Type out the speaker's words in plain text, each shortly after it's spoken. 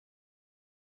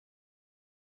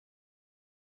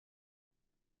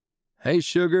Hey,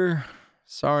 Sugar.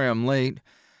 Sorry I'm late.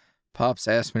 Pops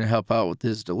asked me to help out with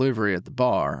his delivery at the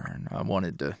bar, and I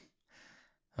wanted to,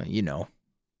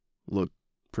 look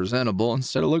presentable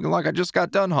instead of looking like I just got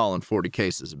done hauling 40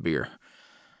 cases of beer.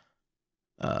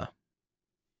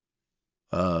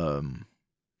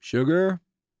 Sugar?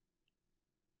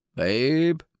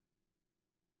 Babe?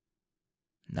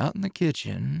 Not in the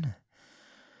kitchen.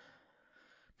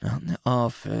 Not in the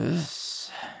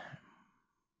office.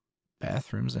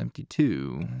 Bathroom's empty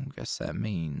too. Guess that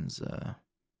means,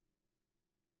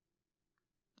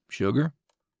 Sugar?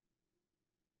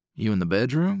 You in the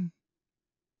bedroom?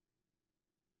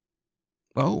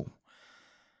 Oh.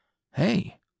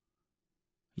 Hey.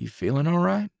 You feeling all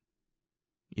right?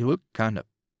 You look kind of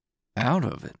out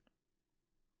of it.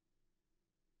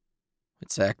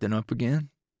 It's acting up again?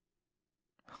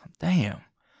 Damn.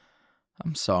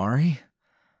 I'm sorry.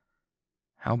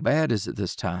 How bad is it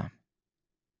this time?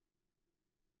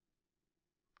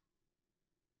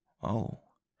 Oh.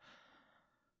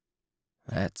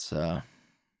 That's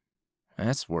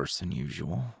worse than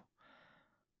usual.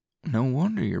 No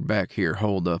wonder you're back here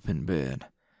holed up in bed.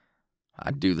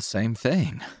 I'd do the same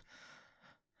thing.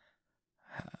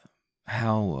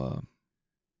 How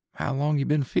long you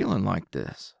been feeling like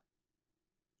this?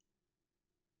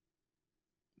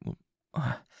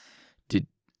 Did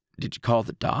you call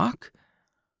the doc?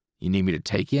 You need me to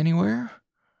take you anywhere?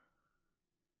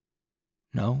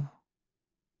 No?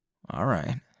 All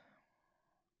right.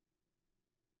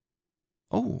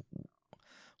 Oh,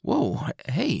 whoa,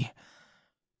 hey.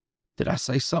 Did I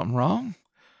say something wrong?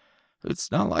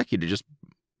 It's not like you to just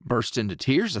burst into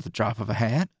tears at the drop of a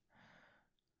hat.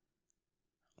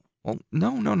 Well,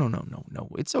 no.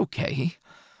 It's okay.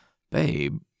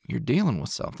 Babe, you're dealing with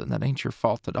something that ain't your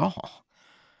fault at all.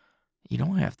 You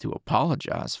don't have to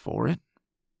apologize for it.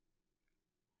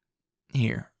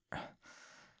 Here.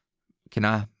 Can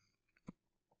I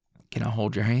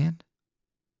hold your hand?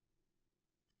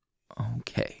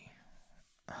 Okay.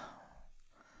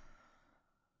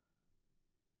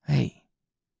 Hey.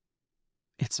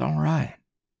 It's all right.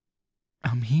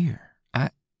 I'm here.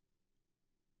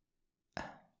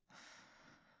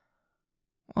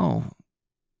 Oh,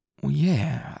 well,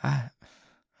 yeah,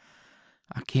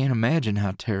 I can't imagine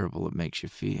how terrible it makes you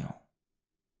feel.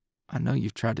 I know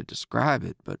you've tried to describe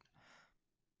it, but...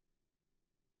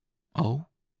 Oh?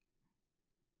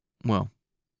 Well...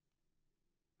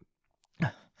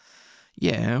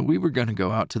 Yeah, we were gonna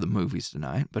go out to the movies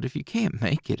tonight, but if you can't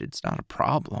make it, it's not a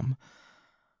problem.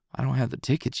 I don't have the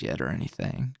tickets yet or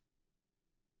anything.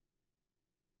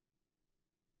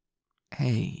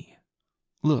 Hey,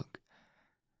 look.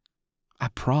 I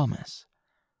promise.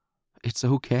 It's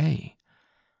okay.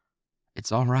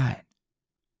 It's all right.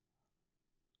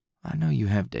 I know you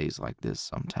have days like this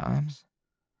sometimes.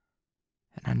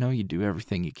 And I know you do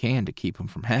everything you can to keep them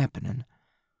from happening.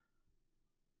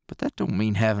 But that don't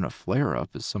mean having a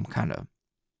flare-up is some kind of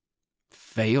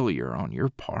failure on your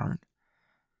part.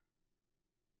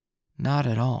 Not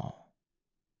at all.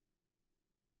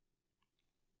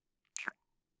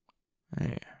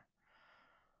 There.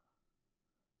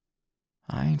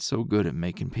 I ain't so good at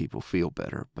making people feel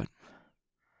better, but...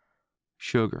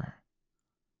 Sugar,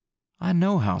 I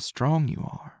know how strong you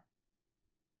are.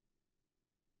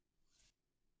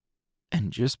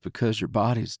 And just because your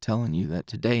body's telling you that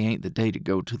today ain't the day to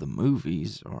go to the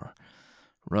movies or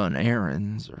run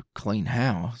errands or clean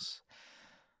house,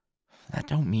 that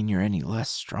don't mean you're any less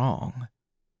strong.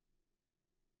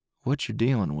 What you're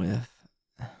dealing with,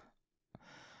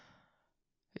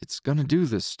 it's gonna do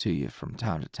this to you from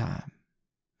time to time.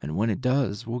 And when it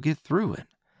does, we'll get through it.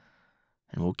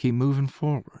 And we'll keep moving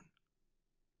forward.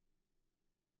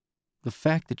 The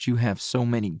fact that you have so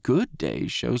many good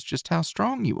days shows just how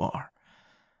strong you are.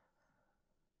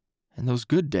 And those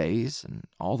good days and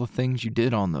all the things you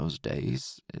did on those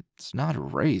days, it's not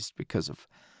erased because of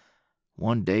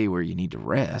one day where you need to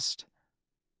rest.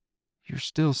 You're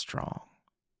still strong.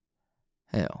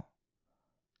 Hell,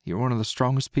 you're one of the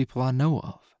strongest people I know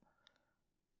of.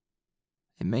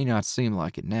 It may not seem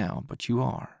like it now, but you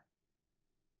are.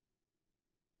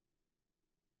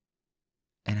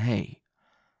 And hey,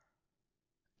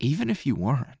 even if you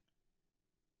weren't,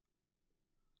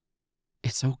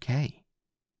 it's okay.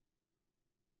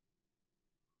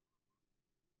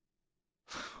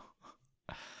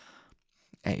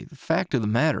 Hey, the fact of the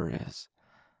matter is,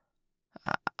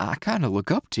 I kind of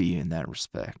look up to you in that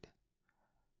respect.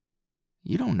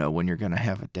 You don't know when you're going to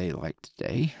have a day like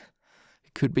today.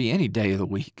 It could be any day of the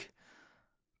week.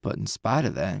 But in spite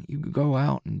of that, you go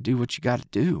out and do what you got to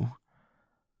do.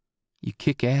 You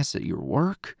kick ass at your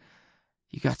work.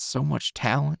 You got so much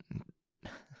talent.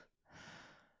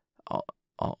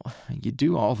 all, you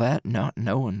do all that not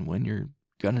knowing when you're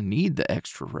gonna need the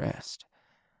extra rest.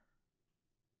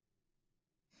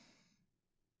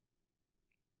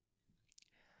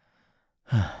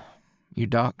 Your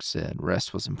doc said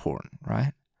rest was important,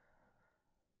 right?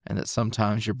 And that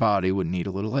sometimes your body would need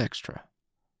a little extra.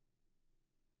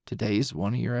 Today's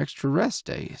one of your extra rest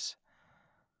days.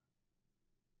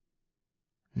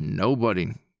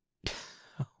 Nobody,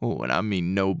 and I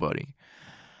mean nobody,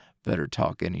 better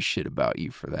talk any shit about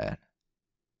you for that.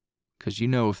 'Cause you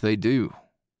know if they do,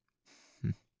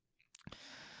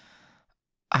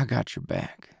 I got your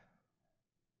back.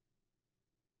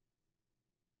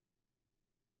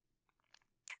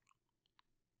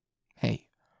 Hey,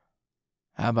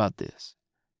 how about this?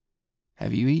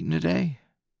 Have you eaten today?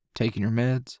 Taking your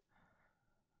meds?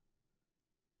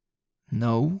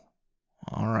 No?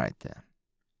 All right then.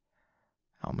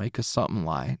 I'll make us something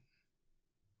light,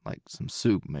 like some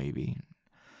soup maybe.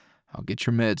 I'll get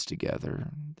your meds together,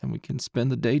 then we can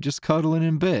spend the day just cuddling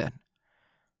in bed.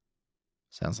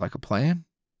 Sounds like a plan?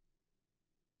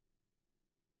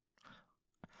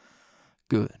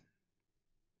 Good.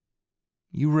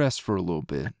 You rest for a little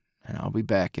bit, and I'll be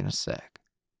back in a sec.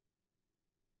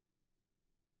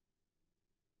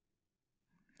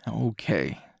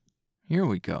 Okay, here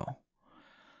we go.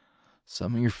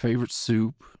 Some of your favorite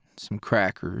soup, some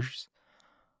crackers,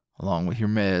 along with your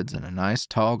meds and a nice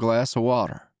tall glass of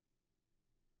water.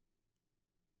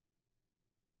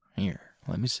 Here,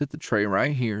 let me set the tray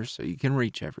right here so you can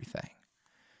reach everything.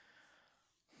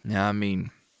 Now, I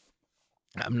mean,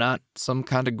 I'm not some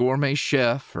kind of gourmet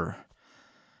chef or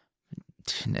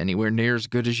anywhere near as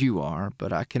good as you are,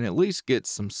 but I can at least get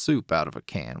some soup out of a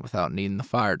can without needing the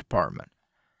fire department.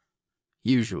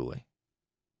 Usually.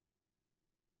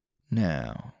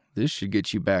 Now, this should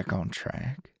get you back on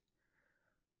track.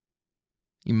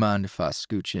 You mind if I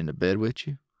scooch into bed with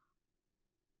you?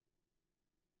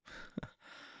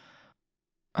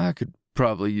 I could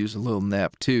probably use a little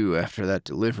nap too after that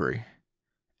delivery,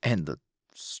 and the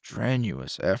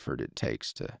strenuous effort it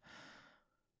takes to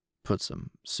put some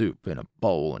soup in a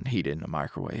bowl and heat it in a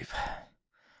microwave.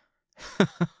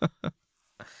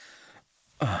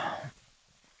 Oh.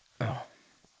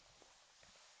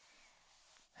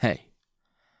 Hey,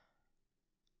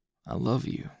 I love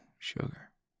you, sugar.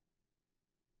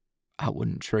 I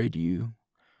wouldn't trade you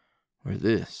or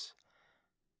this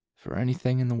for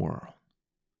anything in the world.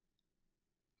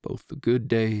 Both the good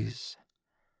days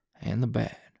and the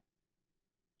bad.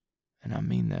 And I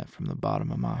mean that from the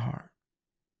bottom of my heart.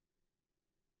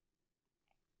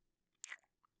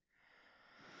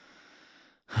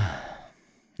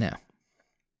 Now,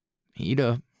 heat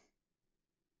up.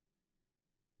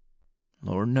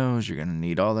 Lord knows you're going to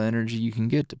need all the energy you can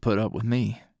get to put up with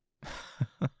me.